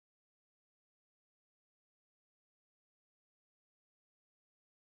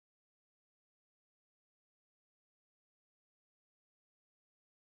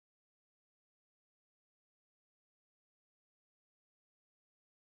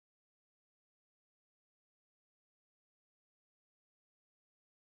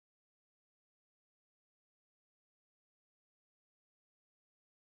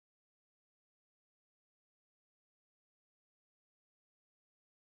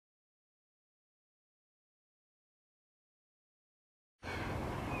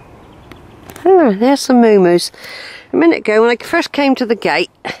Oh, there's some moo-moos. A minute ago, when I first came to the gate,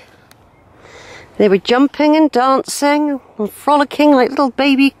 they were jumping and dancing and frolicking like little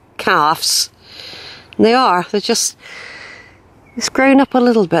baby calves. And they are. They're just... It's grown up a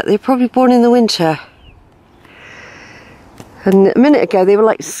little bit. They were probably born in the winter. And a minute ago, they were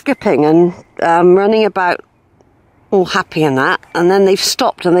like skipping and running about, all happy and that. And then they've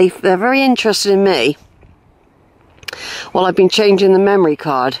stopped and they're very interested in me while I've been changing the memory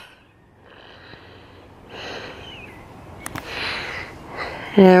card.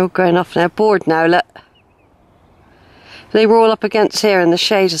 They're all going off now. Bored now, look. They were all up against here in the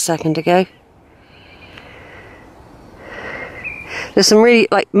shade a second ago. There's some really,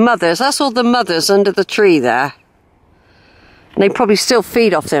 like, mothers. That's all the mothers under the tree there. And they probably still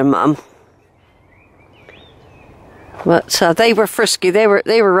feed off their mum. But they were frisky. They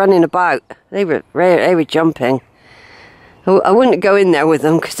were running about. They were jumping. I wouldn't go in there with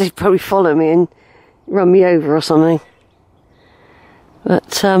them because they'd probably follow me and run me over or something.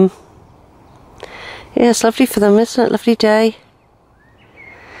 But yeah, it's lovely for them, isn't it? Lovely day.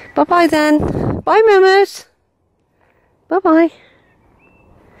 Bye bye then. Bye, Memos. Bye bye.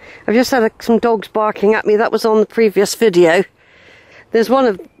 I've just had some dogs barking at me. That was on the previous video. There's one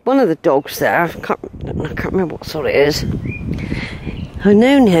of the dogs there. I can't remember what sort it is. I've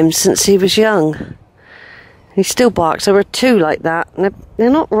known him since he was young. He still barks. There were two like that. And they're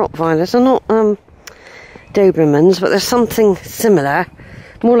not Rottweilers. They're not Dobermans, but there's something similar.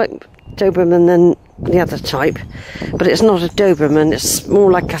 More like Doberman than the other type. But it's not a Doberman. It's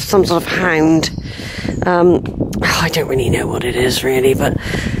more like some sort of hound. I don't really know what it is really, but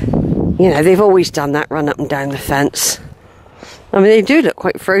you know, they've always done that, run up and down the fence. I mean, they do look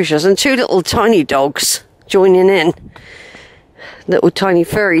quite ferocious. And two little tiny dogs joining in. Little tiny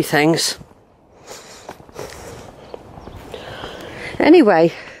furry things.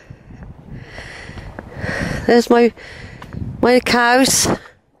 Anyway, there's my cows.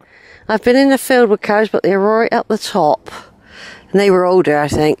 I've been in the field with cows, but they're right up the top. And they were older, I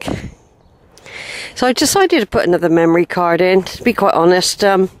think. So I decided to put another memory card in, to be quite honest.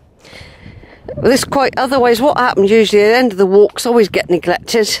 Otherwise what happens usually at the end of the walks always get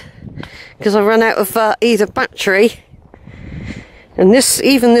neglected because I run out of either battery, and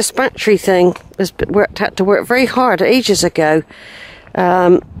even this battery thing had to work very hard ages ago.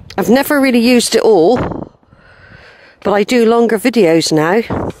 I've never really used it all, but I do longer videos now.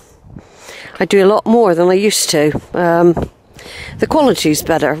 I do a lot more than I used to. The quality's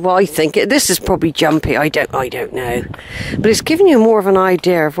better. Well, I think this is probably jumpy. I don't know, but it's giving you more of an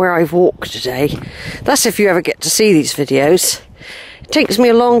idea of where I've walked today. That's if you ever get to see these videos. It takes me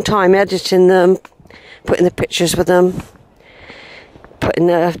a long time editing them, putting the pictures with them, putting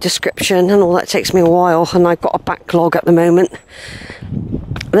the description and all that. Takes me a while, and I've got a backlog at the moment.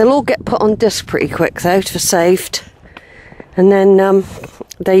 They'll all get put on disc pretty quick though, for saved, and then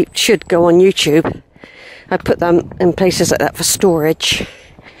they should go on YouTube. I put them in places like that for storage.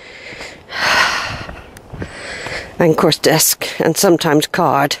 And of course disc, and sometimes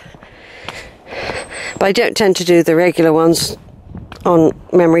card. But I don't tend to do the regular ones on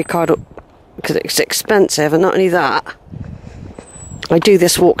memory card because it's expensive, and not only that, I do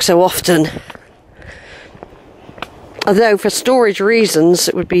this walk so often. Although for storage reasons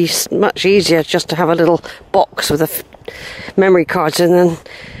it would be much easier just to have a little box with memory cards in, and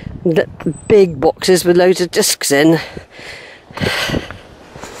the big boxes with loads of discs in.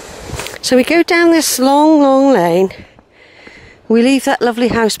 So we go down this long lane. We leave that lovely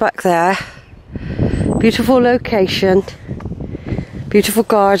house back there. Beautiful location. Beautiful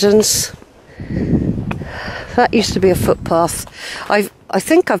gardens. That used to be a footpath. I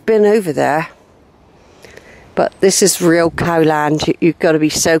think I've been over there. But this is real cow land. You've got to be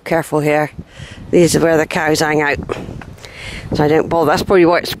so careful here. These are where the cows hang out. So I don't bother. That's probably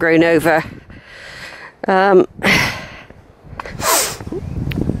why it's grown over. Yeah,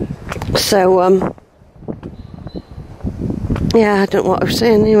 I don't know what I was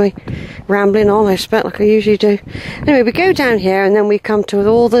saying anyway. Rambling on, I expect, like I usually do. Anyway, we go down here and then we come to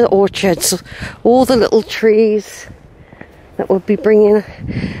all the orchards, all the little trees that will be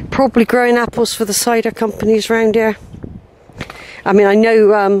probably growing apples for the cider companies round here. I mean, I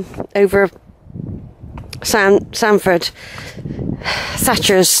know over Sanford,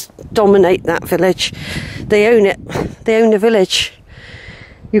 Thatchers dominate that village. They own it. They own the village.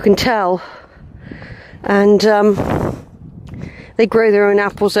 You can tell. And they grow their own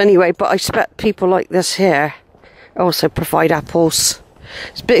apples anyway, but I expect people like this here also provide apples.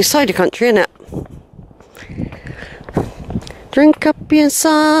 It's a bit of cider country, isn't it? Drink up your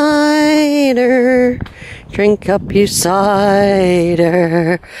cider. drink up you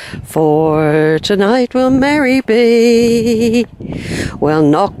cider, for tonight we'll merry be. We'll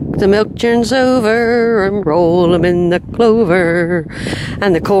knock the milk churns over and roll 'em in the clover,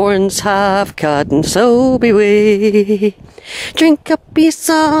 and the corn's half cut and so be we. Drink up ye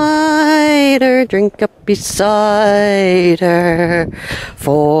cider, drink up ye cider,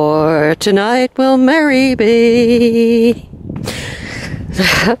 for tonight we'll merry be.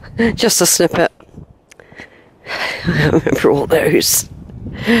 Just a snippet. I remember all those.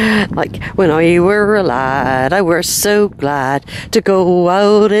 Like when I were a lad, I were so glad to go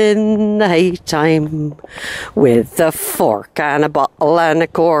out in the haytime with a fork and a bottle and a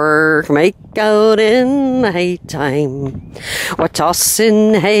cork, make out in the haytime. We're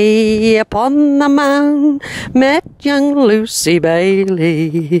tossing hay upon the mound, met young Lucy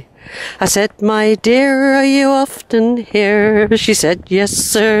Bailey. I said, my dear, are you often here? She said, yes,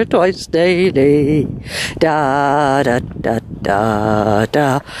 sir, twice daily. Da da da da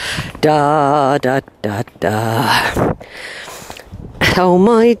da da da da da. Oh,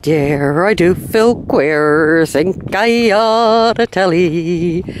 my dear, I do feel queer, think I ought to tell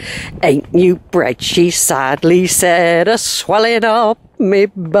ye. Ain't you bred, she sadly said, a swelling up me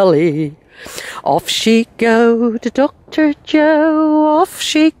belly. Off she go to Dr. Joe, off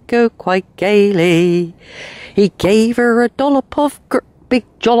she go quite gaily. He gave her a dollop of big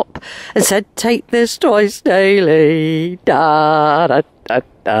jollop and said, take this twice daily. Da da da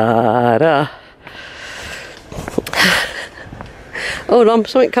da da. Hold on,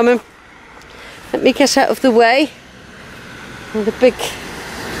 something coming. Let me get out of the way. And the big...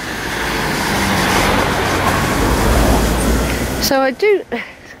 So I do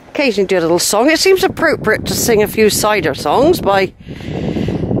occasionally do a little song. It seems appropriate to sing a few cider songs by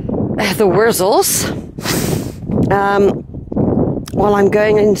the Wurzels while I'm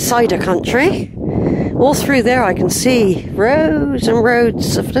going in cider country. All through there I can see rows and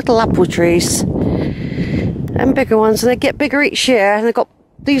rows of little apple trees and bigger ones, and they get bigger each year. And they've got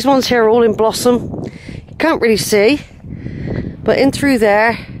these ones here all in blossom. You can't really see, but in through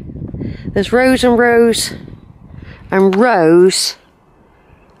there there's rows and rows and rows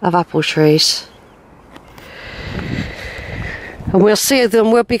of apple trees, and we'll see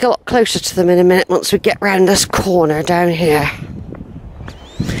them. We'll be a lot closer to them in a minute once we get round this corner down here.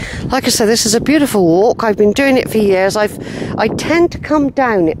 Like I said, this is a beautiful walk. I've been doing it for years. I tend to come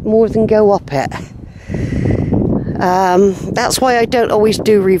down it more than go up it. That's why I don't always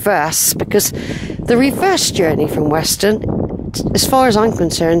do reverse, because the reverse journey from Weston, as far as I'm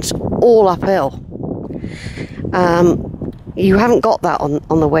concerned, is all uphill. You haven't got that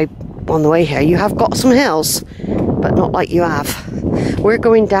on the way here. You have got some hills, but not like you have. We're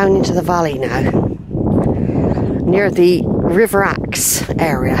going down into the valley now, near the River Axe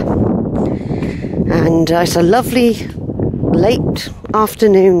area, and it's a lovely late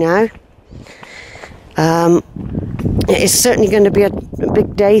afternoon now. It is certainly going to be a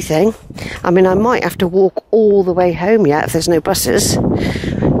big day thing. I mean, I might have to walk all the way home yet if there's no buses.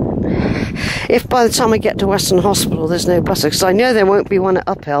 If by the time I get to Weston Hospital there's no buses, because I know there won't be one at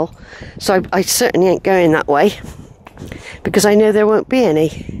Uphill, so I certainly ain't going that way, because I know there won't be any.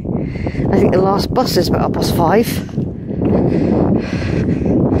 I think the last bus is about 5:30.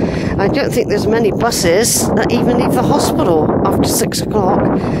 I don't think there's many buses that even leave the hospital after 6 o'clock.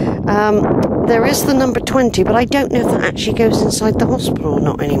 There is the number 20, but I don't know if that actually goes inside the hospital or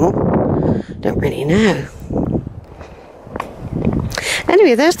not anymore. Don't really know.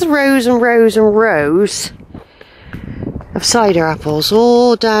 Anyway, there's the rows and rows and rows of cider apples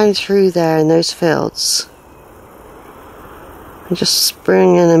all down through there in those fields. And just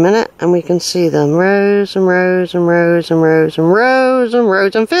spring in a minute and we can see them. Rows and rows and rows and rows and rows and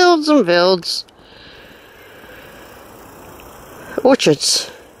rows and fields and fields. Orchards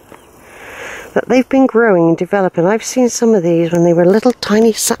that they've been growing and developing. I've seen some of these when they were little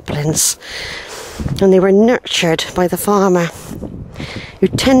tiny saplings, and they were nurtured by the farmer, who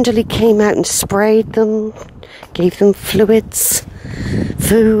tenderly came out and sprayed them, gave them fluids,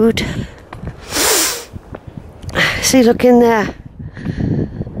 food. See, look in there.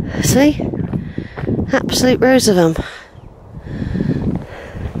 See? Absolute rows of them.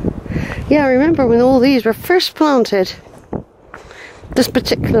 Yeah, I remember when all these were first planted. This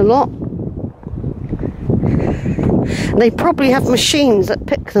particular lot. They probably have machines that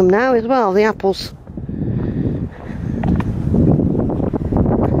pick them now as well, the apples.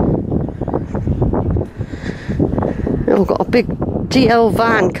 Oh, I've got a big DL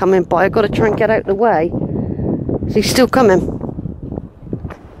van coming by. I've got to try and get out of the way. Is he still coming?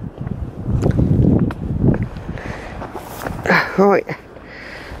 Right.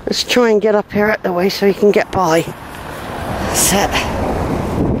 Let's try and get up here out the way so he can get by. That's it.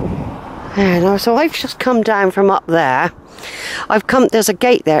 There now, so I've just come down from up there. There's a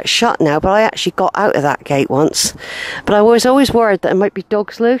gate there, it's shut now, but I actually got out of that gate once. But I was always worried that there might be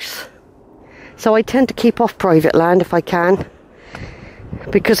dogs loose. So I tend to keep off private land if I can.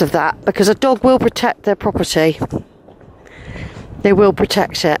 Because of that. Because a dog will protect their property. They will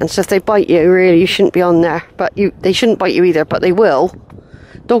protect it. And so if they bite you, really, you shouldn't be on there. But they shouldn't bite you either, but they will.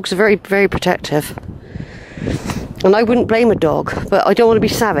 Dogs are very, very protective. And I wouldn't blame a dog, but I don't want to be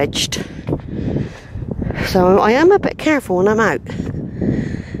savaged. So I am a bit careful when I'm out.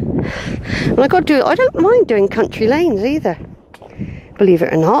 And I don't mind doing country lanes either. Believe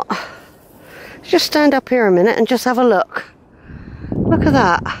it or not. Just stand up here a minute and just have a look. Look at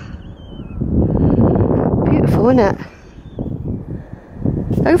that. Beautiful, isn't it?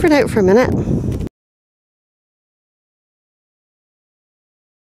 Over and out for a minute.